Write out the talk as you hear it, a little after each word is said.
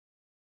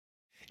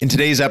In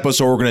today's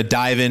episode, we're going to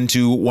dive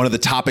into one of the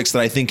topics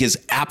that I think is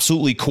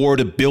absolutely core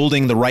to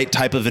building the right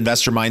type of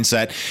investor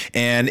mindset.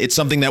 And it's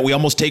something that we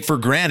almost take for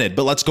granted,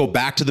 but let's go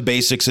back to the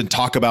basics and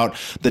talk about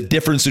the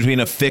difference between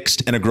a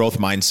fixed and a growth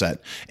mindset.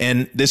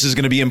 And this is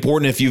going to be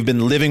important if you've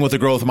been living with a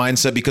growth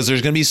mindset, because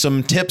there's going to be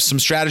some tips, some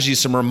strategies,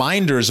 some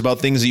reminders about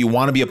things that you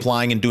want to be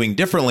applying and doing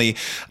differently.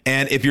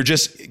 And if you're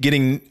just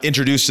getting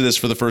introduced to this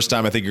for the first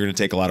time, I think you're going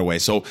to take a lot away.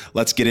 So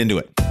let's get into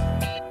it.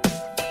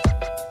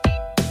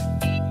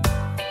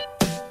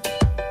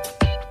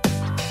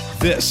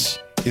 This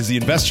is the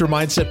Investor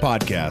Mindset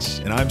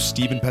Podcast, and I'm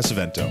Stephen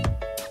Pesavento.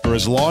 For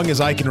as long as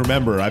I can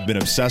remember, I've been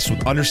obsessed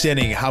with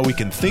understanding how we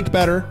can think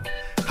better,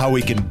 how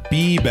we can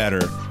be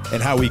better,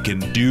 and how we can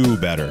do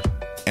better.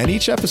 And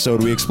each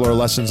episode, we explore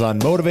lessons on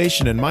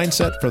motivation and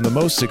mindset from the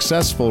most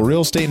successful real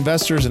estate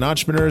investors and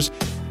entrepreneurs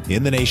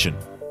in the nation.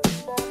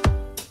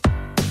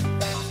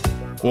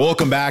 Well,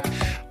 welcome back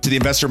to the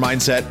Investor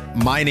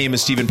Mindset. My name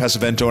is Stephen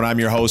Pesavento, and I'm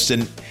your host.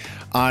 And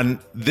on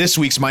this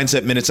week's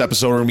Mindset Minutes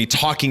episode, we're going to be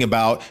talking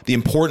about the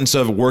importance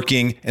of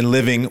working and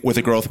living with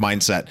a growth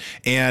mindset.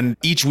 And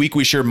each week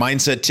we share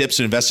mindset tips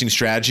and investing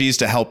strategies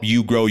to help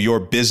you grow your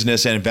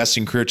business and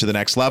investing career to the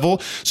next level.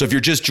 So if you're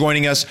just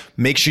joining us,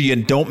 make sure you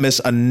don't miss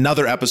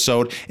another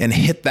episode and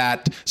hit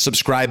that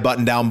subscribe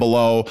button down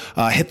below.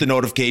 Hit the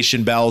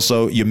notification bell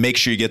so you make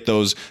sure you get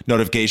those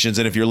notifications.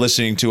 And if you're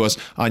listening to us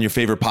on your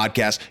favorite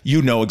podcast,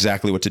 you know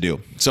exactly what to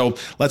do. So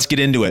let's get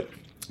into it.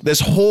 This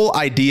whole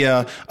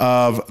idea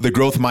of the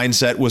growth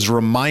mindset was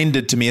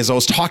reminded to me as I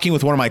was talking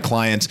with one of my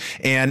clients,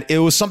 and it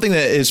was something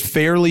that is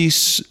fairly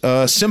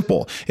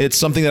simple. It's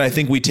something that I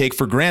think we take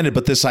for granted,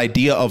 but this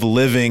idea of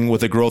living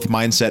with a growth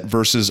mindset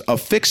versus a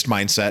fixed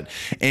mindset,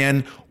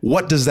 and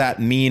what does that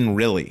mean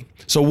really?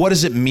 So what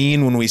does it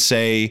mean when we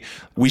say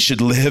we should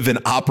live and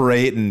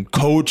operate and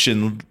coach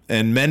and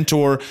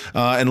mentor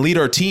and lead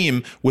our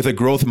team with a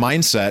growth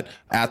mindset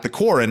at the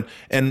core?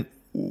 And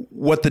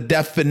what the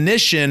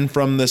definition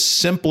from the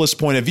simplest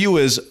point of view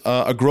is,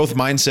 a growth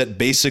mindset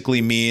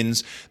basically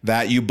means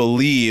that you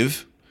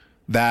believe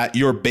that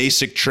your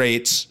basic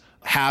traits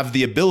have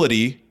the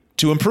ability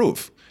to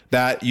improve,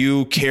 that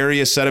you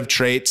carry a set of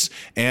traits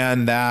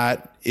and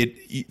that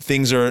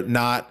things are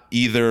not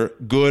either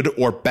good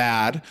or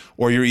bad,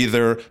 or you're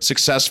either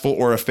successful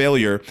or a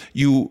failure.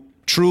 You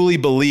truly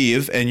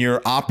believe, and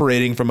you're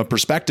operating from a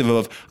perspective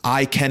of,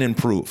 I can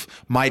improve.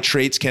 My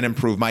traits can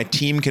improve. My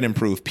team can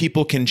improve.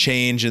 People can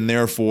change, and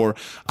therefore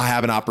I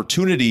have an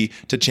opportunity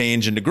to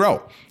change and to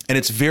grow. And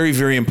it's very,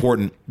 very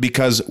important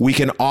because we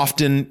can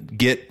often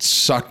get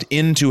sucked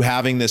into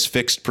having this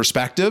fixed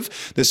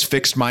perspective, this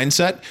fixed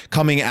mindset,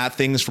 coming at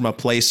things from a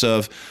place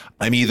of,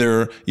 I'm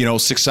either,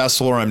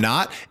 successful or I'm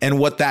not. And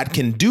what that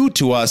can do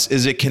to us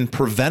is it can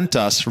prevent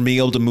us from being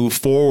able to move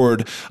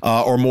forward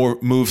or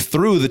move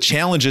through the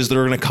challenges that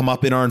are going to come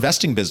up in our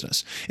investing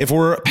business. If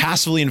we're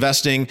passively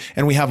investing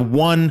and we have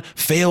one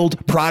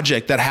failed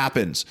project that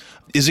happens,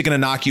 is it going to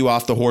knock you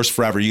off the horse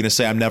forever? You're going to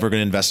say, I'm never going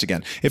to invest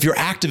again. If you're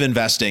active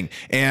investing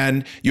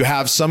and you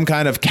have some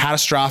kind of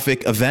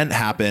catastrophic event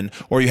happen,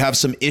 or you have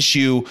some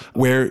issue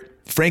where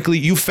frankly,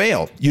 you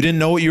failed. You didn't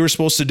know what you were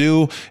supposed to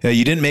do.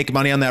 You didn't make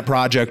money on that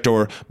project,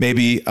 or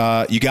maybe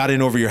you got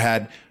in over your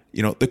head.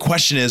 The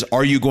question is,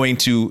 are you going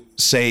to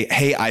say,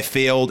 hey, I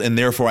failed and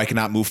therefore I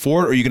cannot move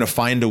forward? Or are you going to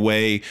find a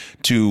way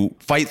to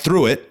fight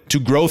through it, to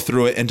grow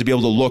through it, and to be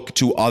able to look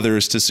to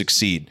others to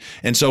succeed?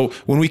 And so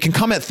when we can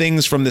come at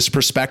things from this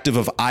perspective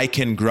of I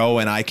can grow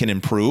and I can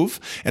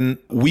improve, and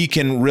we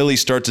can really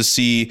start to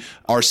see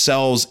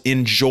ourselves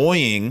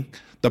enjoying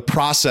the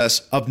process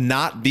of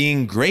not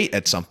being great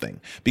at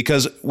something,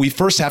 because we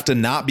first have to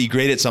not be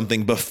great at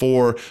something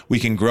before we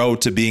can grow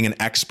to being an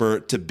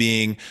expert, to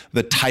being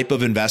the type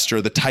of investor,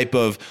 the type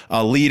of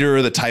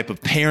leader, the type of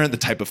parent, the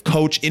type of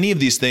coach, any of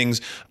these things.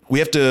 We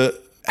have to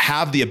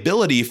have the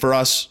ability for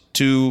us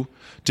to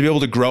be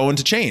able to grow and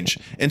to change.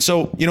 And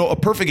so, a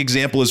perfect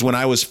example is when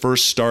I was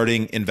first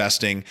starting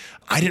investing,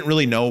 I didn't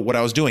really know what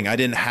I was doing. I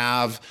didn't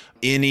have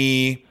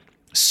any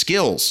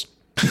skills.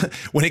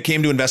 When it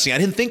came to investing, I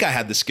didn't think I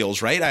had the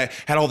skills, right? I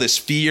had all this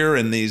fear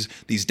and these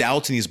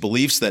doubts and these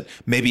beliefs that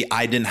maybe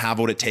I didn't have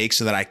what it takes,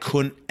 and that I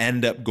couldn't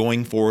end up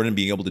going forward and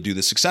being able to do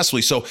this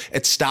successfully. So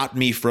it stopped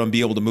me from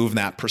being able to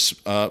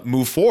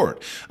move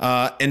forward.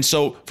 And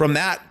so from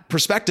that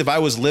perspective, I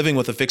was living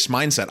with a fixed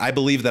mindset. I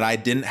believed that I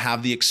didn't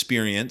have the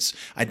experience,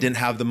 I didn't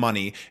have the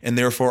money, and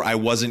therefore I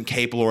wasn't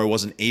capable or I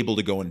wasn't able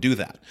to go and do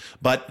that.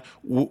 But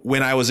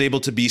when I was able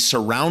to be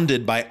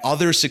surrounded by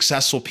other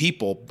successful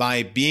people,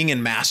 by being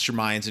in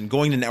masterminds and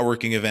going to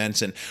networking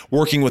events and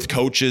working with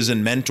coaches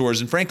and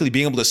mentors, and frankly,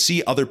 being able to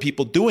see other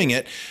people doing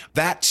it,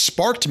 that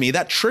sparked me,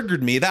 that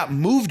triggered me, that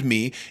moved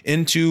me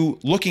into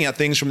looking at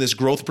things from this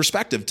growth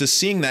perspective, to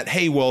seeing that,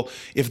 hey, well,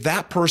 if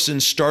that person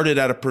started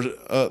at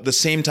the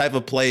same type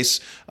of place place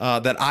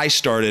that I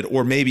started,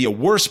 or maybe a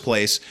worse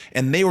place,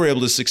 and they were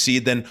able to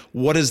succeed, then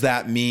what does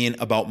that mean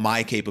about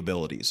my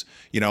capabilities?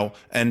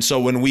 And so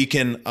when we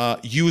can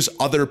use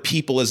other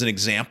people as an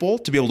example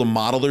to be able to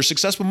model their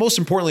success, but most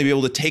importantly, be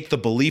able to take the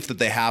belief that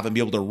they have and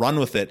be able to run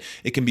with it,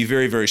 it can be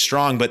very, very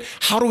strong. But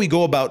how do we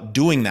go about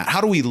doing that?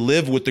 How do we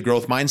live with the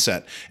growth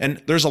mindset?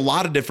 And there's a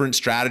lot of different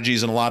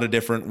strategies and a lot of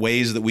different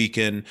ways that we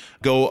can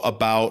go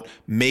about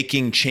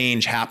making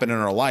change happen in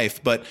our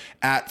life. But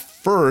at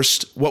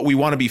first, what we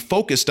want to be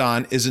focused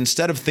on is,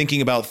 instead of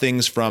thinking about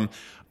things from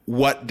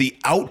what the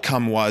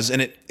outcome was,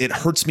 and it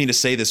hurts me to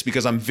say this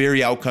because I'm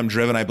very outcome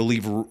driven. I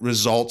believe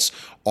results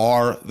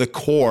are the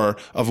core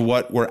of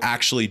what we're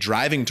actually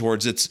driving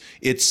towards.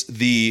 It's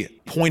the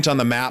point on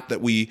the map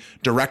that we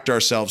direct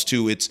ourselves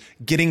to. It's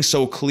getting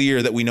so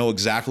clear that we know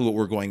exactly what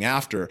we're going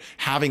after.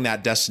 Having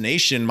that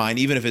destination in mind,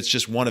 even if it's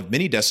just one of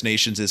many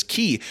destinations, is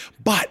key.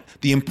 But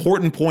the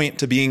important point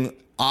to being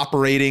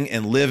operating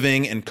and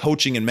living and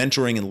coaching and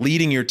mentoring and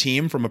leading your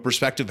team from a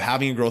perspective of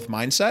having a growth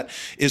mindset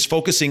is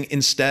focusing,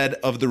 instead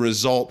of the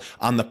result,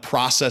 on the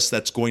process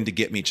that's going to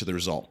get me to the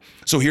result.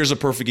 So here's a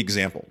perfect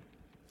example.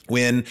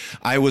 When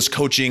I was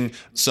coaching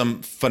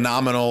some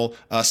phenomenal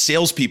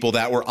salespeople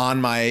that were on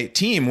my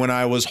team when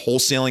I was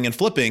wholesaling and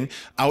flipping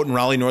out in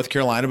Raleigh, North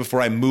Carolina,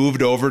 before I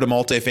moved over to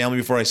multifamily,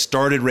 before I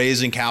started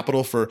raising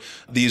capital for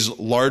these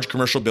large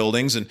commercial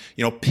buildings and,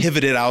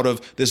 pivoted out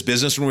of this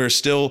business when we were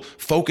still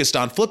focused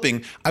on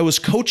flipping, I was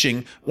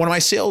coaching one of my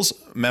sales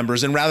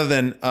members. And rather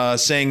than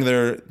saying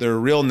their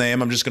real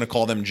name, I'm just going to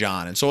call them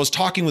John. And so I was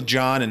talking with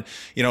John, and,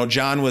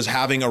 John was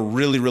having a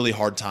really, really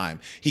hard time.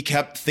 He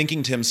kept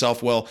thinking to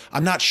himself, well,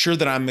 I'm not sure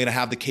that I'm going to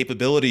have the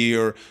capability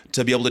or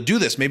to be able to do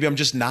this. Maybe I'm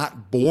just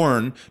not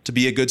born to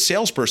be a good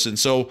salesperson.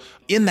 So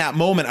in that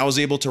moment, I was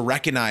able to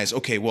recognize,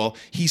 okay, well,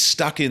 he's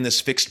stuck in this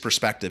fixed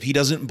perspective. He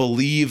doesn't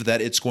believe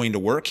that it's going to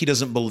work. He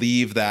doesn't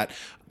believe that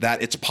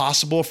it's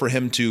possible for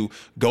him to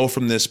go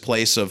from this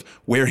place of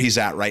where he's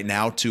at right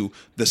now to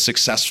the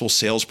successful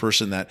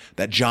salesperson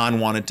that John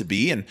wanted to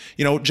be. And,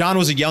 John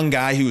was a young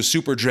guy who was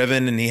super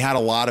driven and he had a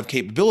lot of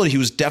capability. He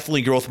was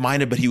definitely growth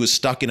minded, but he was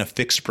stuck in a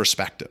fixed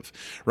perspective,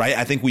 right?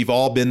 I think we've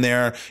all been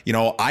there.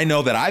 I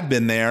know that I've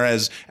been there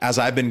as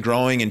I've been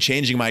growing and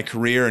changing my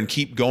career and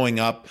keep going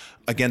up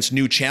against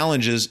new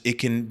challenges. It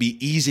can be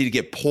easy to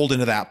get pulled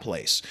into that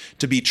place,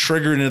 to be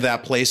triggered into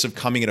that place of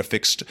coming at a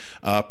fixed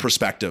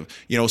perspective.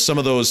 Some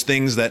of those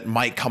things that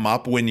might come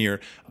up when you're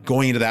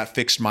going into that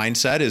fixed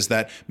mindset is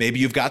that maybe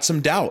you've got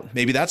some doubt.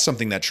 Maybe that's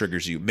something that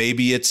triggers you.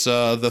 Maybe it's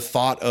the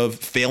thought of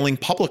failing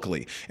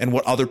publicly and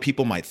what other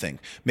people might think.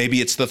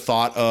 Maybe it's the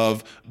thought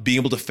of being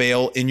able to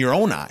fail in your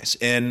own eyes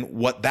and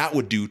what that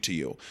would do to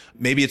you.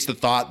 Maybe it's the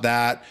thought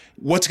that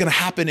what's going to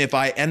happen if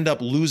I end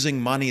up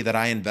losing money that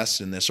I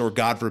invest in this, or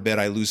God forbid,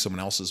 I lose someone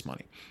else's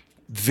money.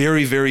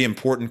 Very, very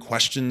important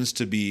questions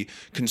to be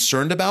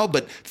concerned about,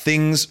 but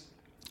things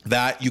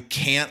that you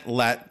can't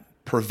let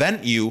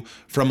prevent you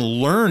from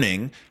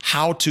learning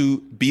how to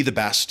be the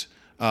best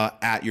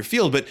at your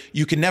field. But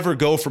you can never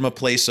go from a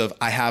place of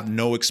I have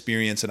no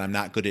experience and I'm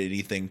not good at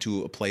anything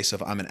to a place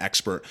of I'm an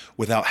expert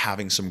without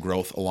having some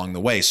growth along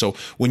the way. So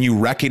when you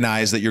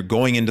recognize that you're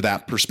going into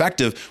that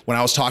perspective, when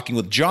I was talking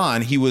with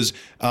John, he was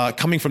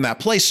coming from that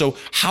place. So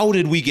how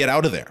did we get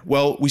out of there?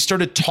 Well, we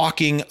started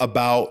talking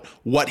about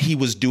what he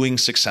was doing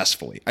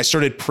successfully. I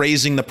started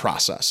praising the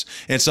process.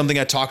 And it's something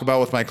I talk about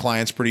with my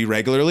clients pretty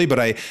regularly, but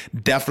I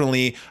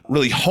definitely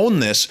really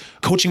hone this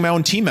coaching my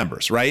own team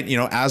members, right?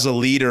 As a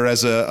leader,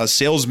 as a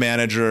sales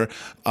manager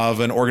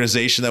of an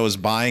organization that was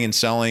buying and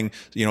selling,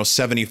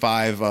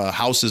 75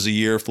 houses a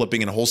year,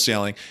 flipping and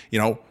wholesaling,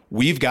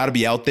 we've got to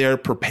be out there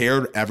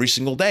prepared every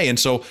single day. And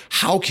so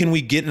how can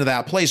we get into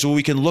that place where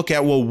we can look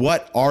at, well,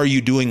 what are you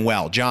doing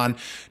well? John,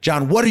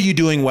 what are you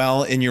doing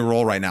well in your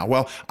role right now?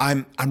 Well,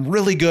 I'm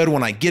really good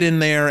when I get in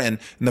there and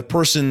the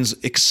person's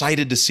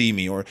excited to see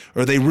me or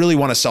they really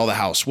want to sell the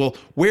house. Well,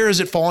 where is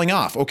it falling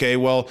off? Okay,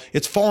 well,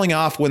 it's falling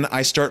off when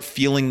I start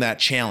feeling that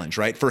challenge,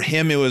 right? For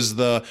him, it was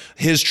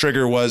his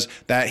trigger was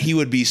that he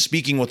would be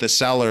speaking with a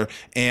seller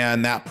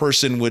and that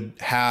person would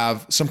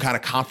have some kind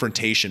of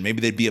confrontation.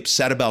 Maybe they'd be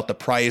upset about the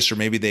price, or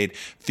maybe they'd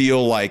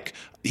feel like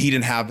he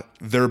didn't have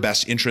their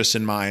best interests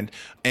in mind.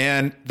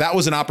 And that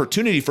was an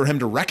opportunity for him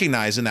to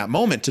recognize in that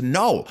moment, to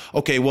know,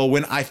 okay, well,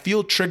 when I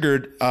feel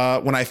triggered,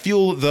 when I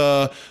feel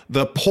the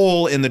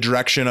pull in the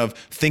direction of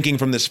thinking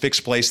from this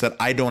fixed place that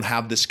I don't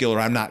have the skill or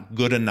I'm not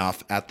good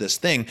enough at this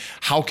thing,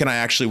 how can I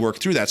actually work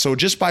through that? So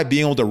just by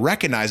being able to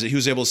recognize it, he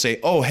was able to say,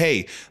 oh,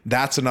 hey,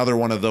 that's another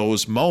one of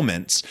those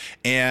moments.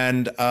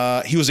 And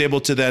he was able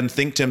to then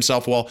think to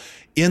himself, well,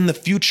 in the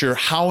future,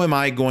 how am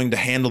I going to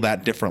handle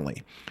that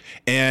differently?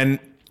 And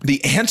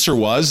the answer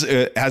was,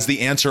 as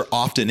the answer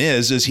often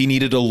is he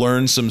needed to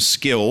learn some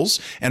skills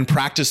and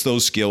practice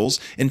those skills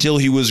until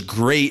he was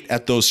great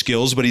at those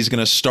skills. But he's going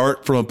to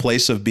start from a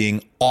place of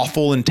being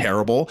awful and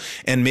terrible,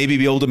 and maybe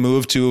be able to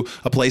move to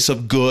a place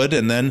of good,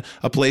 and then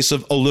a place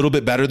of a little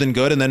bit better than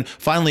good, and then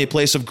finally a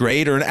place of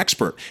great or an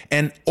expert.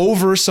 And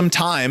over some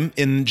time,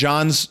 in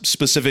John's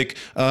specific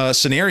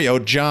scenario,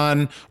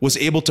 John was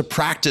able to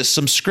practice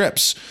some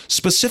scripts,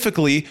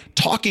 specifically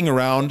talking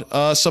around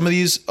some of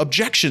these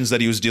objections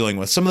that he was dealing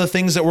with, some of the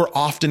things that were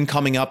often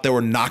coming up that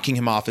were knocking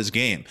him off his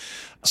game.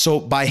 So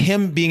by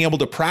him being able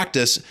to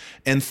practice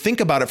and think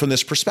about it from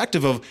this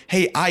perspective of,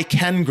 hey, I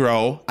can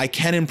grow, I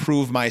can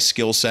improve my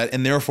skill set,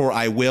 and therefore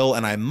I will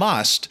and I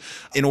must,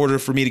 in order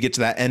for me to get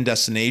to that end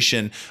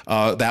destination,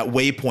 that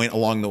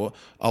waypoint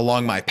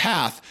along my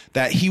path,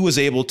 that he was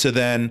able to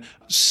then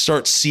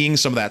start seeing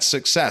some of that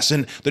success.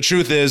 And the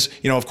truth is,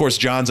 of course,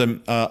 John's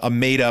a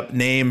made up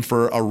name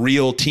for a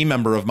real team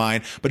member of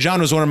mine, but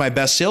John was one of my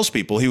best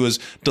salespeople. He was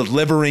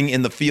delivering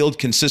in the field,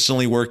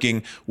 consistently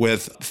working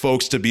with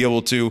folks to be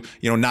able to,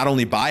 not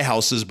only buy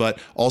houses, but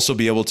also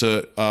be able to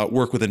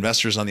work with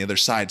investors on the other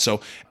side.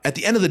 So at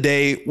the end of the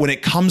day, when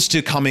it comes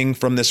to coming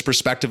from this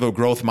perspective of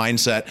growth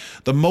mindset,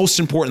 the most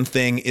important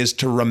thing is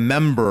to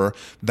remember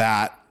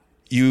that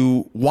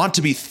you want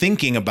to be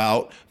thinking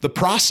about the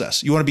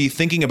process. You want to be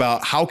thinking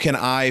about, how can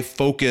I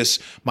focus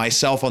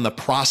myself on the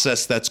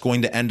process that's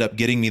going to end up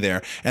getting me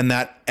there? And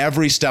that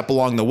every step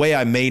along the way,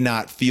 I may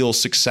not feel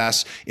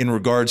success in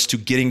regards to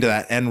getting to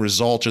that end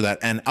result or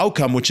that end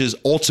outcome, which is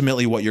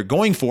ultimately what you're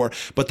going for,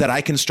 but that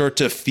I can start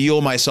to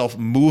feel myself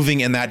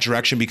moving in that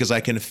direction because I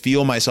can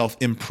feel myself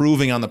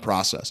improving on the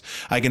process.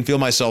 I can feel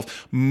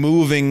myself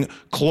moving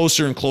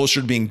closer and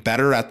closer to being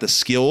better at the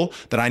skill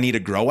that I need to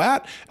grow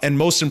at. And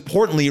most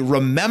importantly,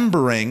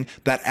 remembering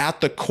that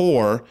at the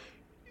core,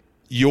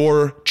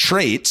 your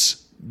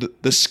traits,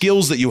 the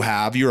skills that you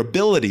have, your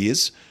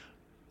abilities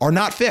are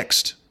not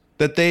fixed,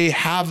 that they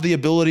have the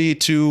ability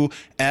to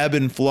ebb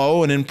and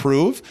flow and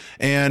improve,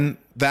 and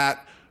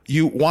that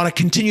you want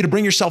to continue to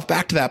bring yourself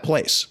back to that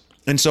place.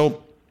 And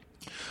so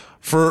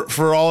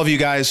for all of you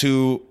guys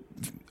who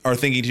are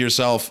thinking to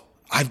yourself,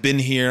 I've been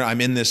here,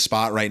 I'm in this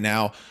spot right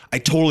now, I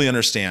totally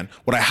understand.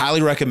 What I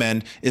highly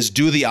recommend is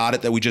do the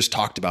audit that we just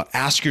talked about.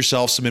 Ask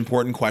yourself some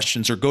important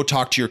questions, or go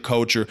talk to your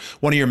coach or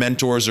one of your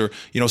mentors, or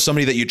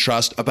somebody that you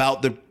trust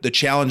about the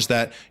challenge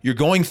that you're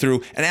going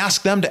through, and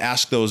ask them to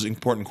ask those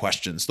important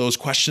questions. Those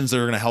questions that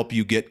are going to help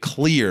you get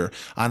clear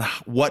on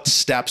what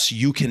steps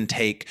you can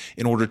take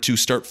in order to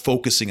start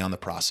focusing on the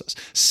process.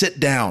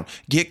 Sit down,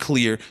 get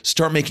clear,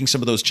 start making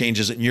some of those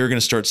changes, and you're going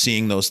to start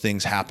seeing those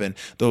things happen,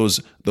 those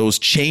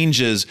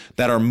changes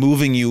that are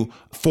moving you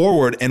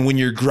forward. And when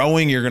you're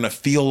growing, you're going to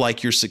feel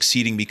like you're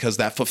succeeding, because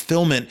that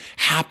fulfillment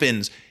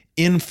happens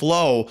in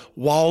flow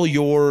while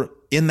you're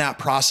in that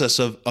process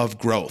of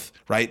growth,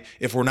 right?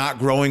 If we're not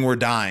growing, we're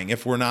dying.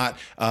 If we're not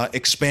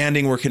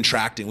expanding, we're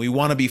contracting. We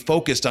want to be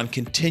focused on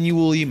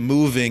continually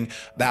moving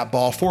that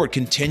ball forward,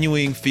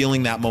 continuing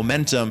feeling that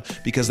momentum,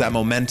 because that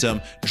momentum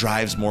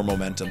drives more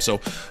momentum.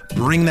 So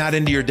bring that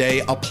into your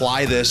day,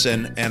 apply this,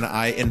 and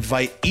I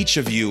invite each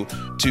of you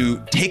to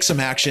take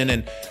some action.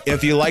 And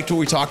if you liked what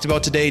we talked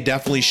about today,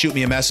 definitely shoot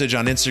me a message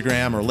on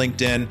Instagram or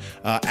LinkedIn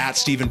at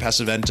Stephen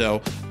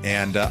Pesavento.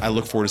 And I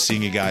look forward to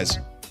seeing you guys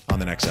on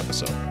the next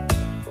episode.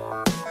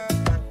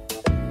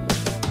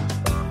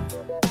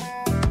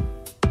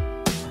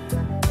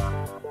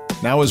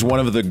 Now is one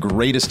of the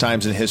greatest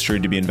times in history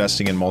to be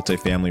investing in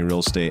multifamily real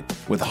estate.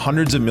 With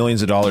hundreds of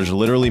millions of dollars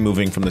literally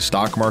moving from the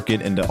stock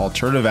market into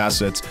alternative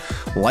assets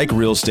like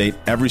real estate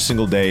every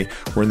single day,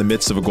 we're in the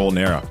midst of a golden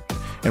era.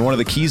 And one of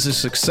the keys to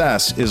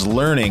success is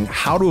learning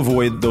how to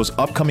avoid those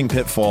upcoming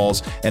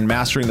pitfalls and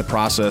mastering the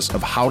process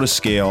of how to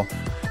scale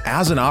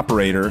as an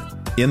operator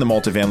in the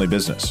multifamily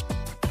business.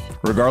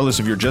 Regardless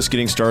if you're just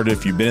getting started,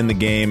 if you've been in the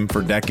game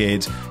for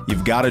decades,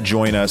 you've got to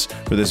join us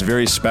for this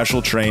very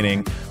special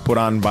training put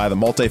on by the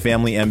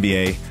Multifamily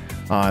MBA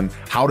on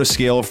how to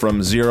scale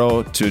from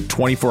 0 to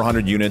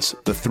 2,400 units,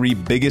 the 3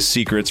 biggest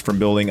secrets from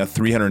building a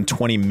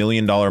 $320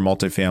 million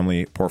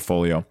multifamily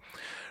portfolio.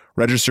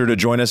 Register to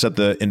join us at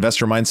the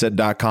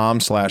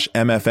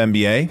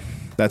investormindset.com/MFMBA.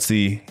 That's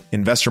the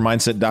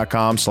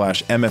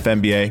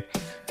investormindset.com/MFMBA.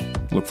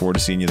 Look forward to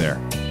seeing you there.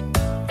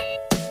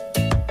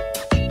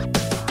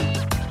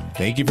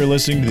 Thank you for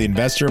listening to the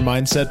Investor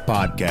Mindset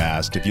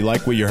Podcast. If you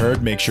like what you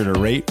heard, make sure to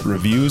rate,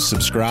 review,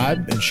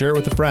 subscribe, and share it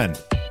with a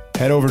friend.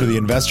 Head over to the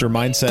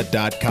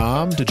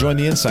investormindset.com to join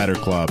the Insider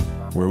Club,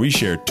 where we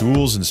share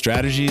tools and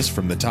strategies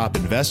from the top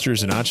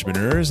investors and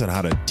entrepreneurs on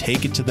how to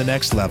take it to the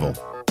next level.